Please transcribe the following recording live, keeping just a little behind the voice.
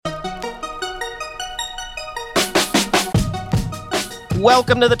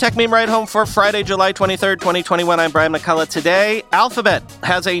Welcome to the Tech Meme Ride Home for Friday, July 23rd, 2021. I'm Brian McCullough. Today, Alphabet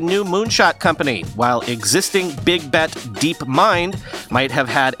has a new Moonshot company, while existing big bet DeepMind might have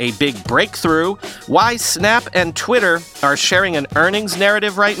had a big breakthrough. Why Snap and Twitter are sharing an earnings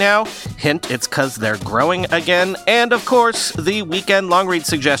narrative right now. Hint, it's because they're growing again. And, of course, the weekend long read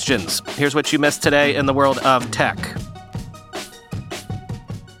suggestions. Here's what you missed today in the world of tech.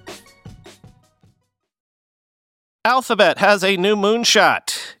 Alphabet has a new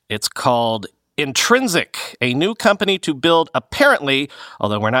moonshot. It's called Intrinsic, a new company to build, apparently,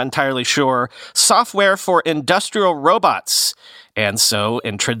 although we're not entirely sure, software for industrial robots. And so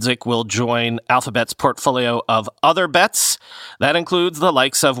Intrinsic will join Alphabet's portfolio of other bets. That includes the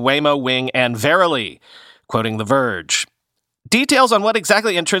likes of Waymo, Wing, and Verily, quoting The Verge. Details on what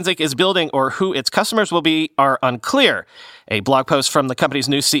exactly Intrinsic is building or who its customers will be are unclear. A blog post from the company's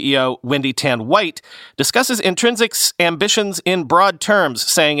new CEO, Wendy Tan White, discusses Intrinsic's ambitions in broad terms,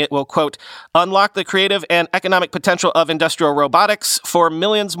 saying it will, quote, unlock the creative and economic potential of industrial robotics for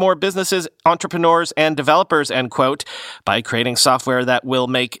millions more businesses, entrepreneurs, and developers, end quote, by creating software that will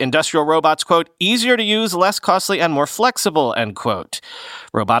make industrial robots, quote, easier to use, less costly, and more flexible, end quote.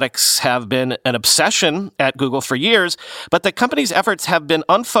 Robotics have been an obsession at Google for years, but the company's efforts have been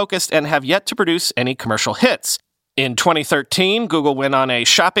unfocused and have yet to produce any commercial hits. In 2013, Google went on a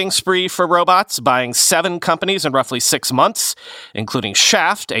shopping spree for robots, buying 7 companies in roughly 6 months, including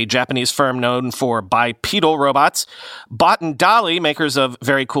Shaft, a Japanese firm known for bipedal robots, Bot and Dolly, makers of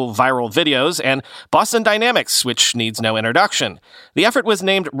very cool viral videos, and Boston Dynamics, which needs no introduction. The effort was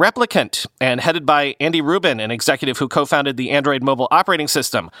named Replicant and headed by Andy Rubin, an executive who co-founded the Android mobile operating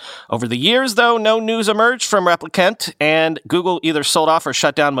system. Over the years, though, no news emerged from Replicant, and Google either sold off or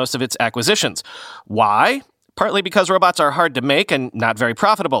shut down most of its acquisitions. Why? Partly because robots are hard to make and not very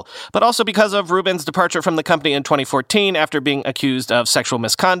profitable, but also because of Rubin's departure from the company in 2014 after being accused of sexual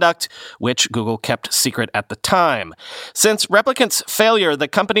misconduct, which Google kept secret at the time. Since Replicant's failure, the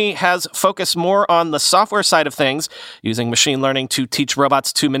company has focused more on the software side of things, using machine learning to teach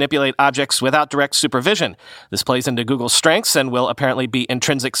robots to manipulate objects without direct supervision. This plays into Google's strengths and will apparently be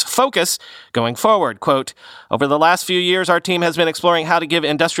Intrinsic's focus going forward. Quote, over the last few years, our team has been exploring how to give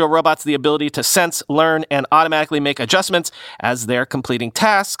industrial robots the ability to sense, learn, and automatically make adjustments as they're completing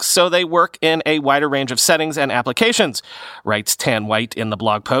tasks so they work in a wider range of settings and applications, writes Tan White in the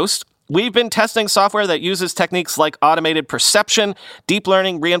blog post. We've been testing software that uses techniques like automated perception, deep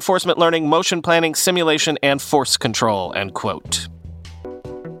learning, reinforcement learning, motion planning, simulation, and force control, end quote.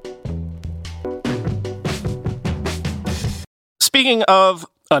 Speaking of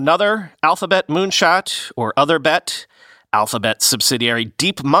another Alphabet moonshot or other bet, Alphabet subsidiary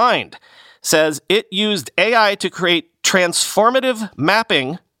DeepMind says it used AI to create transformative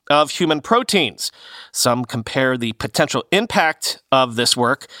mapping of human proteins. Some compare the potential impact of this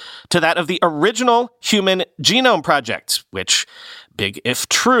work to that of the original Human Genome Project, which, big if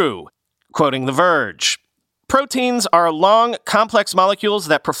true, quoting The Verge. Proteins are long, complex molecules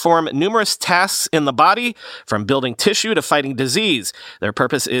that perform numerous tasks in the body, from building tissue to fighting disease. Their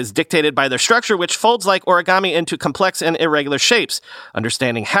purpose is dictated by their structure, which folds like origami into complex and irregular shapes.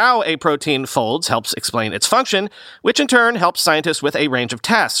 Understanding how a protein folds helps explain its function, which in turn helps scientists with a range of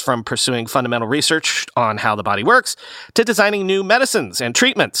tasks, from pursuing fundamental research on how the body works to designing new medicines and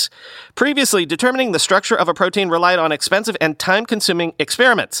treatments. Previously, determining the structure of a protein relied on expensive and time-consuming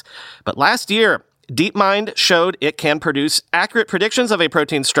experiments. But last year, DeepMind showed it can produce accurate predictions of a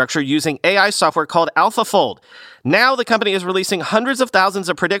protein structure using AI software called AlphaFold. Now the company is releasing hundreds of thousands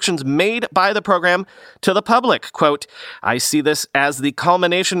of predictions made by the program to the public. Quote, I see this as the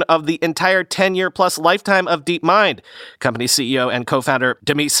culmination of the entire 10-year-plus lifetime of DeepMind, company CEO and co-founder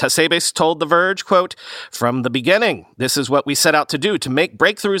Demis Hassabis told The Verge, quote, from the beginning, this is what we set out to do, to make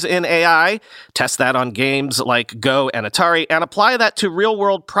breakthroughs in AI, test that on games like Go and Atari, and apply that to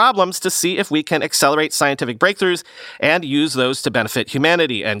real-world problems to see if we can accelerate scientific breakthroughs and use those to benefit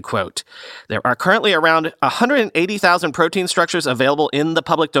humanity, end quote. There are currently around 180,000 protein structures available in the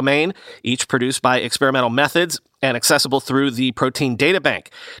public domain, each produced by experimental methods and accessible through the Protein Data Bank.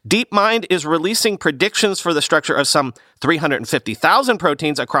 DeepMind is releasing predictions for the structure of some 350,000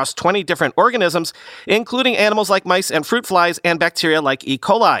 proteins across 20 different organisms, including animals like mice and fruit flies and bacteria like E.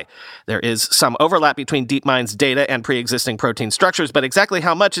 coli. There is some overlap between DeepMind's data and pre-existing protein structures, but exactly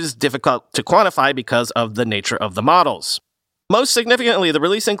how much is difficult to quantify because of the nature of the models. Most significantly, the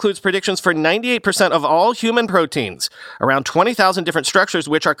release includes predictions for 98% of all human proteins, around 20,000 different structures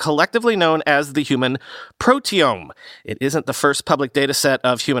which are collectively known as the human proteome. It isn't the first public data set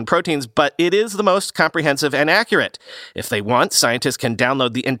of human proteins, but it is the most comprehensive and accurate. If they want, scientists can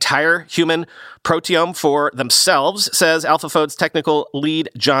download the entire human proteome for themselves, says AlphaFold's technical lead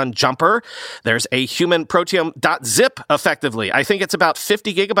John Jumper. There's a human proteome.zip, effectively. I think it's about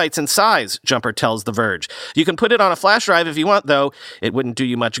 50 gigabytes in size, Jumper tells The Verge. You can put it on a flash drive if you want, though. It wouldn't do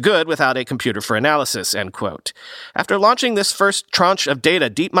you much good without a computer for analysis, end quote. After launching this first tranche of data,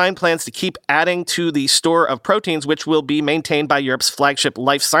 DeepMind plans to keep adding to the store of proteins, which will be maintained by Europe's flagship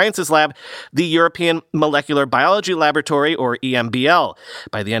life sciences lab, the European Molecular Biology Laboratory, or EMBL.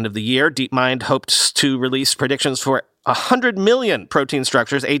 By the end of the year, DeepMind hopes to release predictions for 100 million protein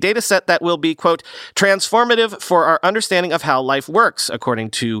structures, a data set that will be, quote, transformative for our understanding of how life works,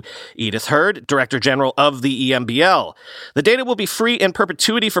 according to Edith Hurd, Director General of the EMBL. The data will be free in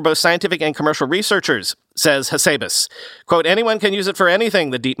perpetuity for both scientific and commercial researchers, says Hasebis. Quote, anyone can use it for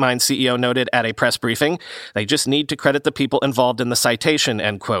anything, the DeepMind CEO noted at a press briefing. They just need to credit the people involved in the citation,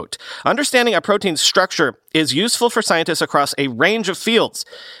 end quote. Understanding a protein's structure is useful for scientists across a range of fields.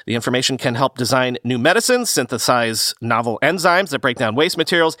 The information can help design new medicines, synthesize novel enzymes that break down waste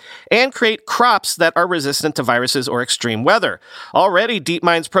materials, and create crops that are resistant to viruses or extreme weather. Already,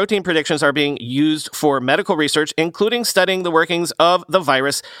 DeepMind's protein predictions are being used for medical research, including studying the workings of the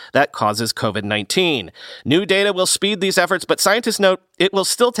virus that causes COVID-19. New data will speed these efforts, but scientists note it will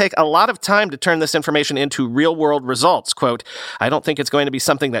still take a lot of time to turn this information into real-world results. Quote, I don't think it's going to be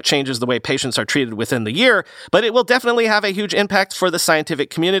something that changes the way patients are treated within the year, but it will definitely have a huge impact for the scientific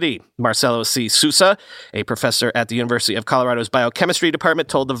community. Marcelo C. Sousa, a professor at the University of Colorado's biochemistry department,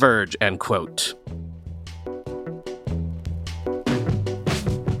 told The Verge, end quote.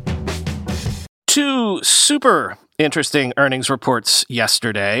 Two super interesting earnings reports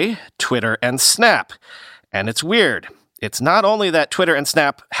yesterday, Twitter and Snap. And it's weird. It's not only that Twitter and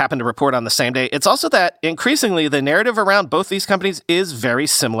Snap happen to report on the same day, it's also that increasingly the narrative around both these companies is very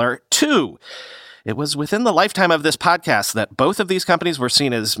similar too. It was within the lifetime of this podcast that both of these companies were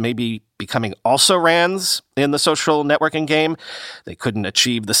seen as maybe becoming also-rans in the social networking game. They couldn't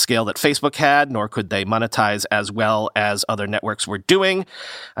achieve the scale that Facebook had, nor could they monetize as well as other networks were doing.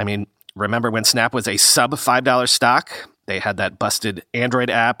 I mean, remember when Snap was a sub-$5 stock? They had that busted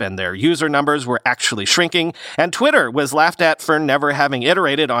Android app and their user numbers were actually shrinking, and Twitter was laughed at for never having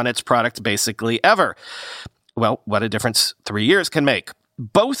iterated on its product basically ever. Well, what a difference 3 years can make.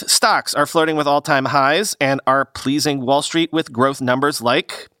 Both stocks are flirting with all-time highs and are pleasing Wall Street with growth numbers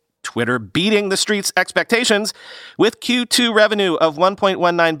like Twitter beating the street's expectations with Q2 revenue of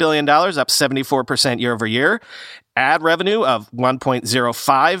 $1.19 billion, up 74% year over year. Ad revenue of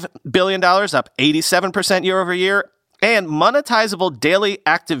 $1.05 billion, up 87% year over year. And monetizable daily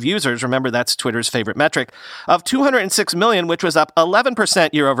active users, remember that's Twitter's favorite metric, of 206 million, which was up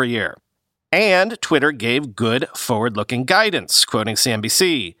 11% year over year. And Twitter gave good forward-looking guidance, quoting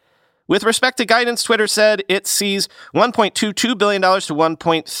CNBC. With respect to guidance, Twitter said it sees $1.22 billion to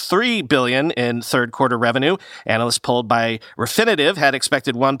 $1.3 billion in third quarter revenue. Analysts polled by Refinitiv had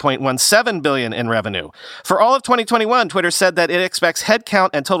expected $1.17 billion in revenue. For all of 2021, Twitter said that it expects headcount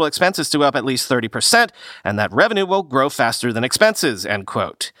and total expenses to go up at least 30%, and that revenue will grow faster than expenses, end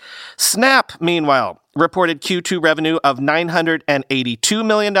quote. Snap, meanwhile, reported Q2 revenue of $982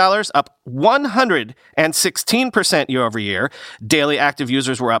 million, up 116% year over year. Daily active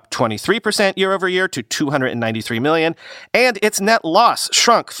users were up 23% year over year to 293 million, and its net loss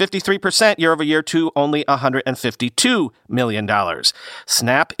shrunk 53% year over year to only $152 million.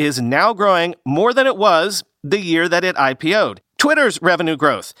 Snap is now growing more than it was the year that it IPO'd. Twitter's revenue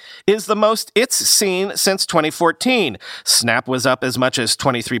growth is the most it's seen since 2014. Snap was up as much as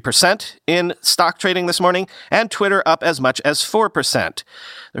 23% in stock trading this morning, and Twitter up as much as 4%.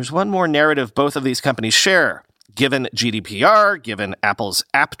 There's one more narrative both of these companies share. Given GDPR, given Apple's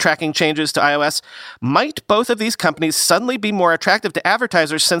app tracking changes to iOS, might both of these companies suddenly be more attractive to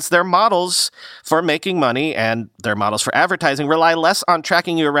advertisers since their models for making money and their models for advertising rely less on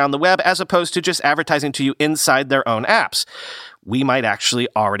tracking you around the web as opposed to just advertising to you inside their own apps? We might actually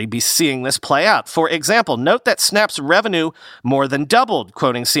already be seeing this play out. For example, note that Snap's revenue more than doubled,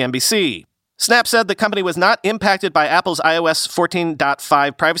 quoting CNBC. Snap said the company was not impacted by Apple's iOS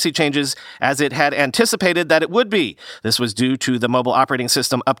 14.5 privacy changes as it had anticipated that it would be. This was due to the mobile operating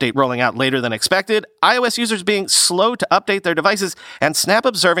system update rolling out later than expected, iOS users being slow to update their devices, and Snap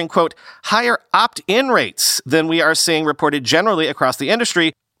observing, quote, higher opt-in rates than we are seeing reported generally across the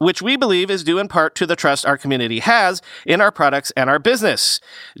industry, which we believe is due in part to the trust our community has in our products and our business,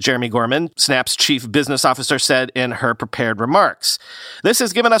 Jeremy Gorman, Snap's chief business officer, said in her prepared remarks. This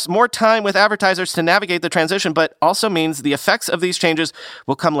has given us more time with advertisers to navigate the transition, but also means the effects of these changes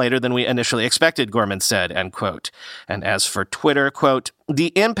will come later than we initially expected, Gorman said, end quote. And as for Twitter, quote, the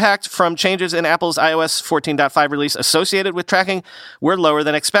impact from changes in Apple's iOS 14.5 release associated with tracking were lower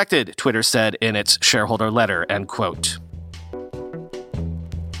than expected, Twitter said in its shareholder letter, end quote.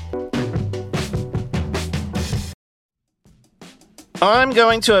 I'm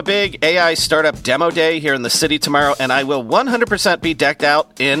going to a big AI startup demo day here in the city tomorrow, and I will 100% be decked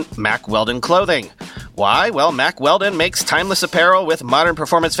out in Mack Weldon clothing. Why? Well, Mack Weldon makes timeless apparel with modern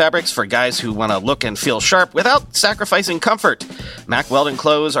performance fabrics for guys who want to look and feel sharp without sacrificing comfort. Mack Weldon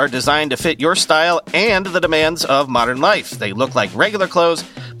clothes are designed to fit your style and the demands of modern life. They look like regular clothes,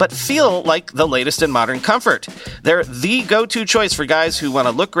 but feel like the latest in modern comfort. They're the go-to choice for guys who want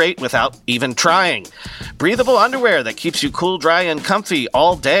to look great without even trying. Breathable underwear that keeps you cool, dry, and comfy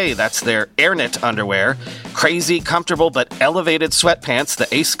all day. That's their AirKnit underwear. Crazy, comfortable, but elevated sweatpants,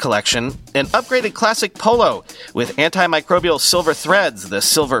 the Ace collection. An upgraded classic polo with antimicrobial silver threads, the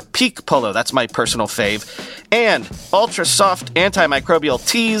Silver Peak polo. That's my personal fave. And ultra-soft antimicrobial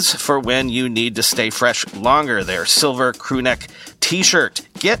tees for when you need to stay fresh longer. Their silver crewneck t-shirt.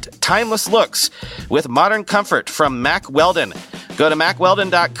 Get timeless looks with modern comfort from Mack Weldon. Go to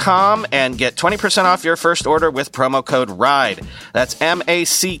MackWeldon.com and get 20% off your first order with promo code RIDE. That's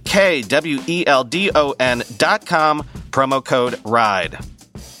MackWeldon.com, promo code RIDE.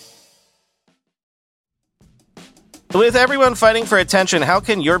 With everyone fighting for attention, how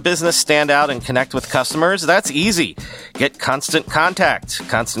can your business stand out and connect with customers? That's easy. Get Constant Contact.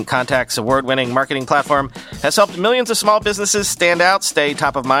 Constant Contact's award-winning marketing platform has helped millions of small businesses stand out, stay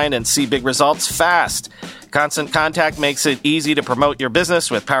top of mind, and see big results fast. Constant Contact makes it easy to promote your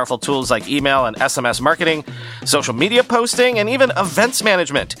business with powerful tools like email and SMS marketing, social media posting, and even events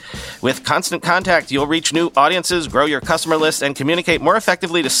management. With Constant Contact, you'll reach new audiences, grow your customer list, and communicate more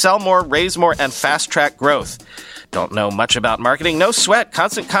effectively to sell more, raise more, and fast-track growth. Don't know much about marketing? No sweat.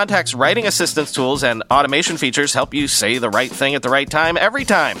 Constant Contact's writing assistance tools and automation features help you say the right thing at the right time every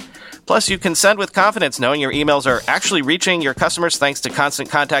time. Plus, you can send with confidence knowing your emails are actually reaching your customers thanks to Constant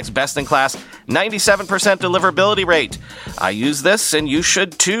Contact's best-in-class 97% deliverability rate. I use this, and you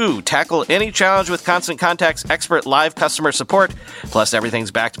should too. Tackle any challenge with Constant Contact's expert live customer support. Plus,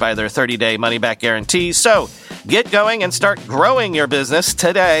 everything's backed by their 30-day money-back guarantee. So, get going and start growing your business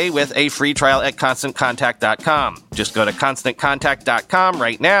today with a free trial at ConstantContact.com. Just go to ConstantContact.com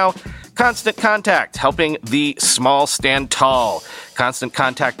right now. Constant Contact, helping the small stand tall.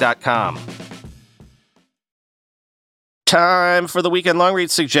 ConstantContact.com. Time for the weekend long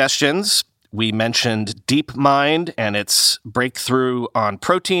read suggestions. We mentioned DeepMind and its breakthrough on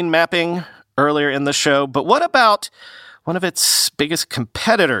protein mapping earlier in the show, but what about one of its biggest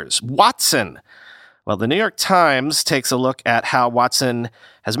competitors, Watson? Well, the New York Times takes a look at how Watson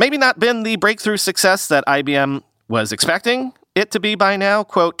has maybe not been the breakthrough success that IBM was expecting it to be by now.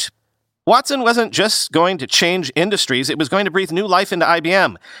 Quote, Watson wasn't just going to change industries, it was going to breathe new life into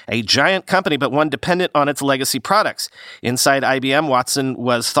IBM, a giant company but one dependent on its legacy products. Inside IBM, Watson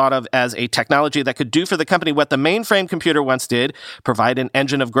was thought of as a technology that could do for the company what the mainframe computer once did, provide an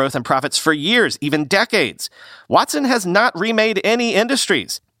engine of growth and profits for years, even decades. Watson has not remade any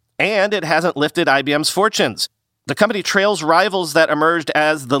industries, and it hasn't lifted IBM's fortunes. The company trails rivals that emerged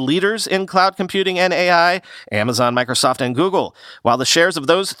as the leaders in cloud computing and AI, Amazon, Microsoft, and Google. While the shares of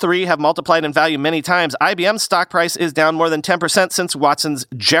those three have multiplied in value many times, IBM's stock price is down more than 10% since Watson's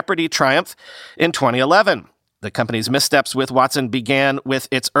Jeopardy triumph in 2011. The company's missteps with Watson began with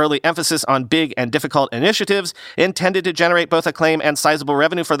its early emphasis on big and difficult initiatives intended to generate both acclaim and sizable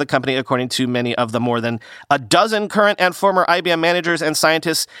revenue for the company, according to many of the more than a dozen current and former IBM managers and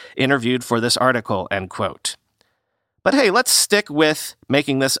scientists interviewed for this article, end quote. But hey, let's stick with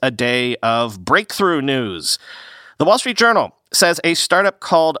making this a day of breakthrough news. The Wall Street Journal says a startup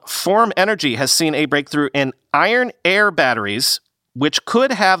called Form Energy has seen a breakthrough in iron-air batteries, which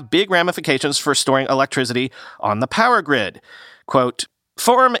could have big ramifications for storing electricity on the power grid. Quote,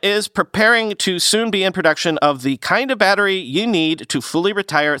 Form is preparing to soon be in production of the kind of battery you need to fully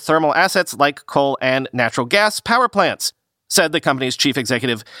retire thermal assets like coal and natural gas power plants, said the company's chief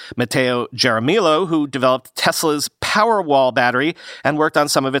executive, Matteo Jaramillo, who developed Tesla's Powerwall battery and worked on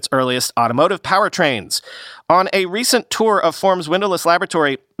some of its earliest automotive powertrains. On a recent tour of Form's windowless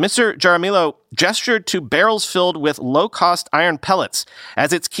laboratory, Mr. Jaramillo gestured to barrels filled with low-cost iron pellets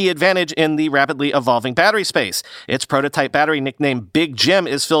as its key advantage in the rapidly evolving battery space. Its prototype battery, nicknamed Big Jim,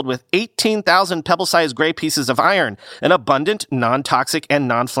 is filled with 18,000 pebble-sized gray pieces of iron, an abundant, non-toxic, and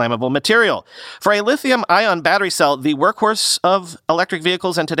non-flammable material. For a lithium-ion battery cell, the workhorse of electric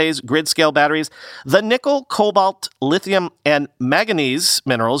vehicles and today's grid-scale batteries, the nickel, cobalt, lithium, and manganese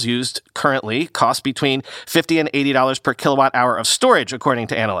minerals used currently cost between $50 and $80 per kilowatt-hour of storage, according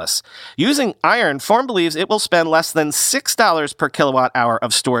to analysts. Using iron, Form believes it will spend less than $6 per kilowatt-hour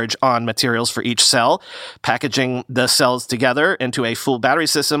of storage on materials for each cell. Packaging the cells together into a full battery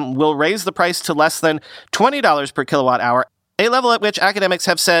system will raise the price to less than $20 per kilowatt-hour, a level at which academics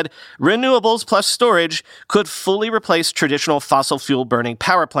have said renewables plus storage could fully replace traditional fossil fuel burning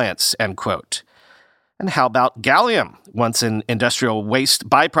power plants, end quote. And how about gallium, once an industrial waste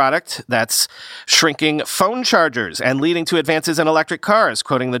byproduct that's shrinking phone chargers and leading to advances in electric cars,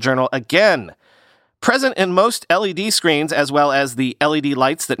 quoting the journal again. Present in most LED screens, as well as the LED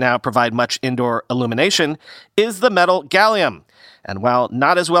lights that now provide much indoor illumination, is the metal gallium. And while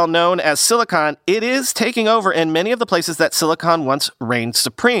not as well known as silicon, it is taking over in many of the places that silicon once reigned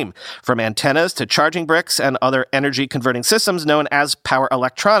supreme, from antennas to charging bricks and other energy-converting systems known as power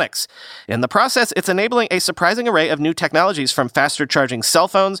electronics. In the process, it's enabling a surprising array of new technologies, from faster-charging cell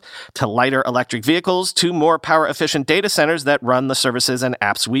phones to lighter electric vehicles to more power-efficient data centers that run the services and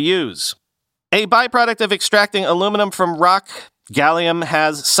apps we use. A byproduct of extracting aluminum from rock, gallium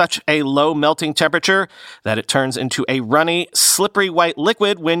has such a low melting temperature that it turns into a runny, slippery white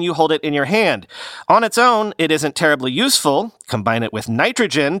liquid when you hold it in your hand. On its own, it isn't terribly useful. Combine it with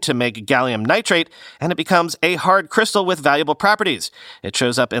nitrogen to make gallium nitrate, and it becomes a hard crystal with valuable properties. It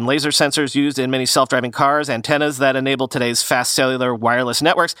shows up in laser sensors used in many self-driving cars, antennas that enable today's fast cellular wireless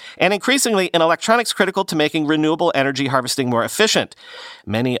networks, and increasingly in electronics critical to making renewable energy harvesting more efficient.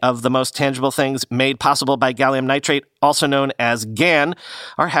 Many of the most tangible things made possible by gallium nitrate, also known as GaN,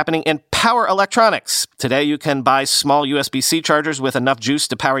 are happening in power electronics. Today, you can buy small USB-C chargers with enough juice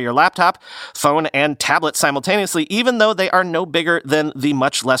to power your laptop, phone, and tablet simultaneously, even though they are no bigger than the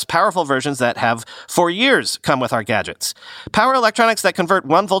much less powerful versions that have for years come with our gadgets. Power electronics that convert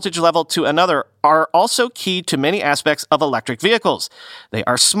one voltage level to another are also key to many aspects of electric vehicles. They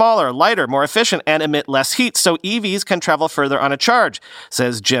are smaller, lighter, more efficient, and emit less heat, so EVs can travel further on a charge,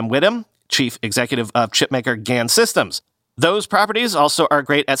 says Jim Whittam, chief executive of chipmaker GaN Systems. Those properties also are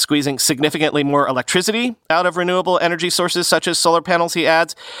great at squeezing significantly more electricity out of renewable energy sources such as solar panels, he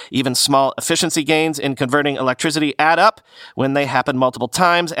adds. Even small efficiency gains in converting electricity add up when they happen multiple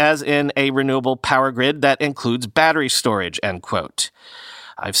times, as in a renewable power grid that includes battery storage, end quote.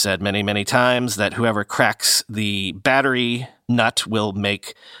 I've said many, many times that whoever cracks the battery nut will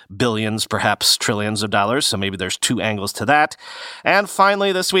make billions, perhaps trillions of dollars, so maybe there's two angles to that. And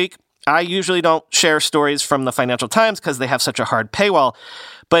finally this week, I usually don't share stories from the Financial Times because they have such a hard paywall,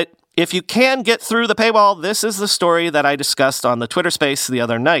 but if you can get through the paywall, this is the story that I discussed on the Twitter space the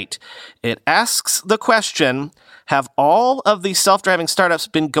other night. It asks the question, have all of these self-driving startups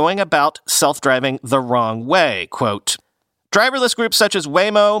been going about self-driving the wrong way? Quote, driverless groups such as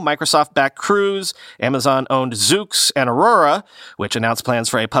Waymo, Microsoft-backed Cruise, Amazon-owned Zoox, and Aurora, which announced plans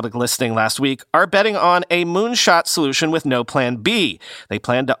for a public listing last week, are betting on a Moonshot solution with no plan B. They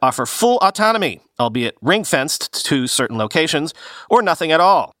plan to offer full autonomy, albeit ring-fenced to certain locations, or nothing at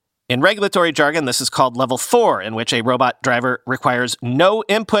all. In regulatory jargon, this is called Level 4, in which a robot driver requires no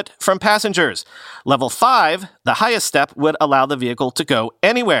input from passengers. Level 5, the highest step, would allow the vehicle to go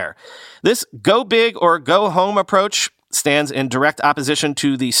anywhere. This go big or go home approach stands in direct opposition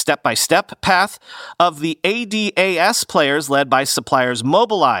to the step-by-step path of the ADAS players led by suppliers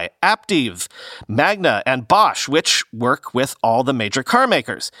Mobileye, Aptiv, Magna, and Bosch, which work with all the major car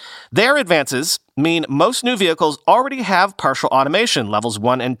makers. Their advances mean most new vehicles already have partial automation, levels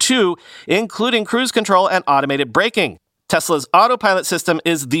 1 and 2, including cruise control and automated braking. Tesla's autopilot system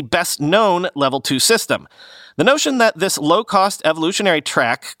is the best-known level 2 system. The notion that this low-cost evolutionary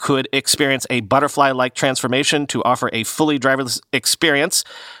track could experience a butterfly-like transformation to offer a fully driverless experience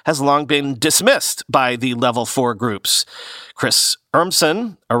has long been dismissed by the Level 4 groups. Chris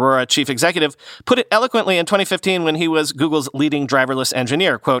Urmson, Aurora chief executive, put it eloquently in 2015 when he was Google's leading driverless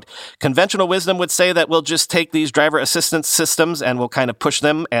engineer. Quote, conventional wisdom would say that we'll just take these driver assistance systems and we'll kind of push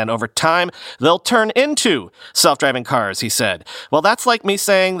them, and over time, they'll turn into self-driving cars, he said. Well, that's like me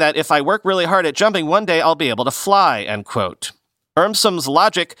saying that if I work really hard at jumping, one day I'll be able to fly, end quote. Urmsom's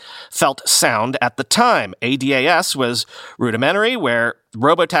logic felt sound at the time. ADAS was rudimentary, where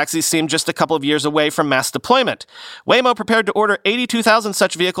robotaxis seemed just a couple of years away from mass deployment. Waymo prepared to order 82,000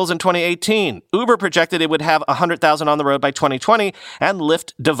 such vehicles in 2018. Uber projected it would have 100,000 on the road by 2020, and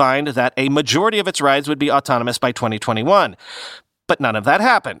Lyft divined that a majority of its rides would be autonomous by 2021. But none of that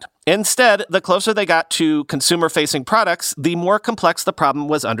happened. Instead, the closer they got to consumer-facing products, the more complex the problem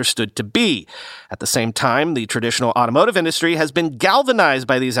was understood to be. At the same time, the traditional automotive industry has been galvanized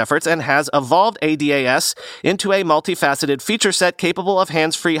by these efforts and has evolved ADAS into a multifaceted feature set capable of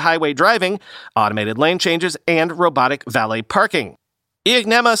hands-free highway driving, automated lane changes, and robotic valet parking.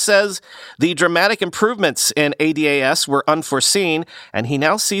 Ignema says the dramatic improvements in ADAS were unforeseen, and he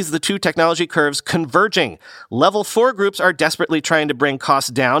now sees the two technology curves converging. Level 4 groups are desperately trying to bring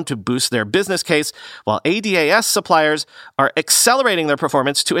costs down to boost their business case, while ADAS suppliers are accelerating their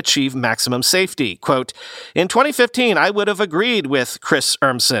performance to achieve maximum safety. Quote, "In 2015, I would have agreed with Chris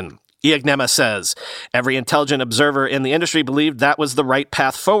Urmson." Ignema says, "Every intelligent observer in the industry believed that was the right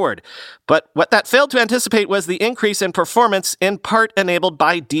path forward. But what that failed to anticipate was the increase in performance, in part enabled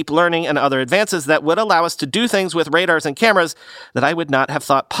by deep learning and other advances that would allow us to do things with radars and cameras that I would not have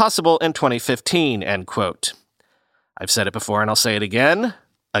thought possible in 2015, end quote. I've said it before and I'll say it again.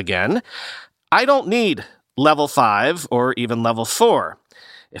 I don't need level 5 or even level 4.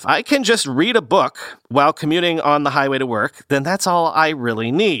 If I can just read a book while commuting on the highway to work, then that's all I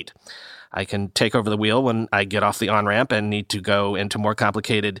really need. I can take over the wheel when I get off the on-ramp and need to go into more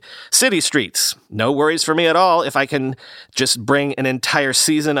complicated city streets. No worries for me at all if I can just bring an entire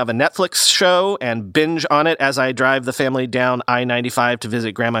season of a Netflix show and binge on it as I drive the family down I-95 to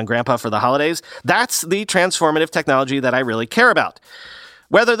visit Grandma and Grandpa for the holidays. That's the transformative technology that I really care about.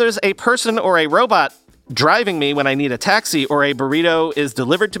 Whether there's a person or a robot driving me when I need a taxi or a burrito is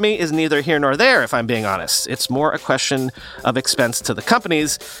delivered to me is neither here nor there, if I'm being honest. It's more a question of expense to the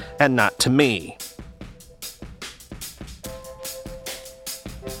companies and not to me.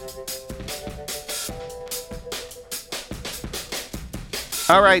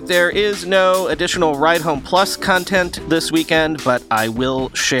 All right, there is no additional Ride Home Plus content this weekend, but I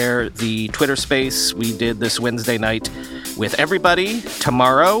will share the Twitter space we did this Wednesday night with everybody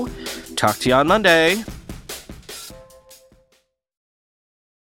tomorrow. Talk to you on Monday.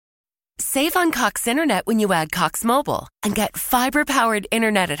 Save on Cox Internet when you add Cox Mobile and get fiber-powered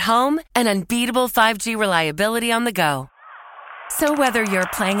internet at home and unbeatable 5G reliability on the go. So whether you're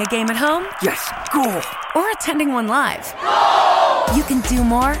playing a game at home, yes, cool, or attending one live, no! You can do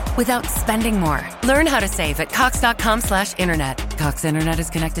more without spending more. Learn how to save at cox.com/internet. Cox Internet is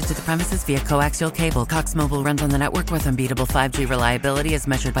connected to the premises via coaxial cable. Cox Mobile runs on the network with unbeatable 5G reliability as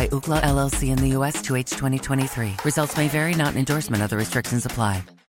measured by Ookla LLC in the U.S. to H 2023. Results may vary, not an endorsement. Other restrictions apply.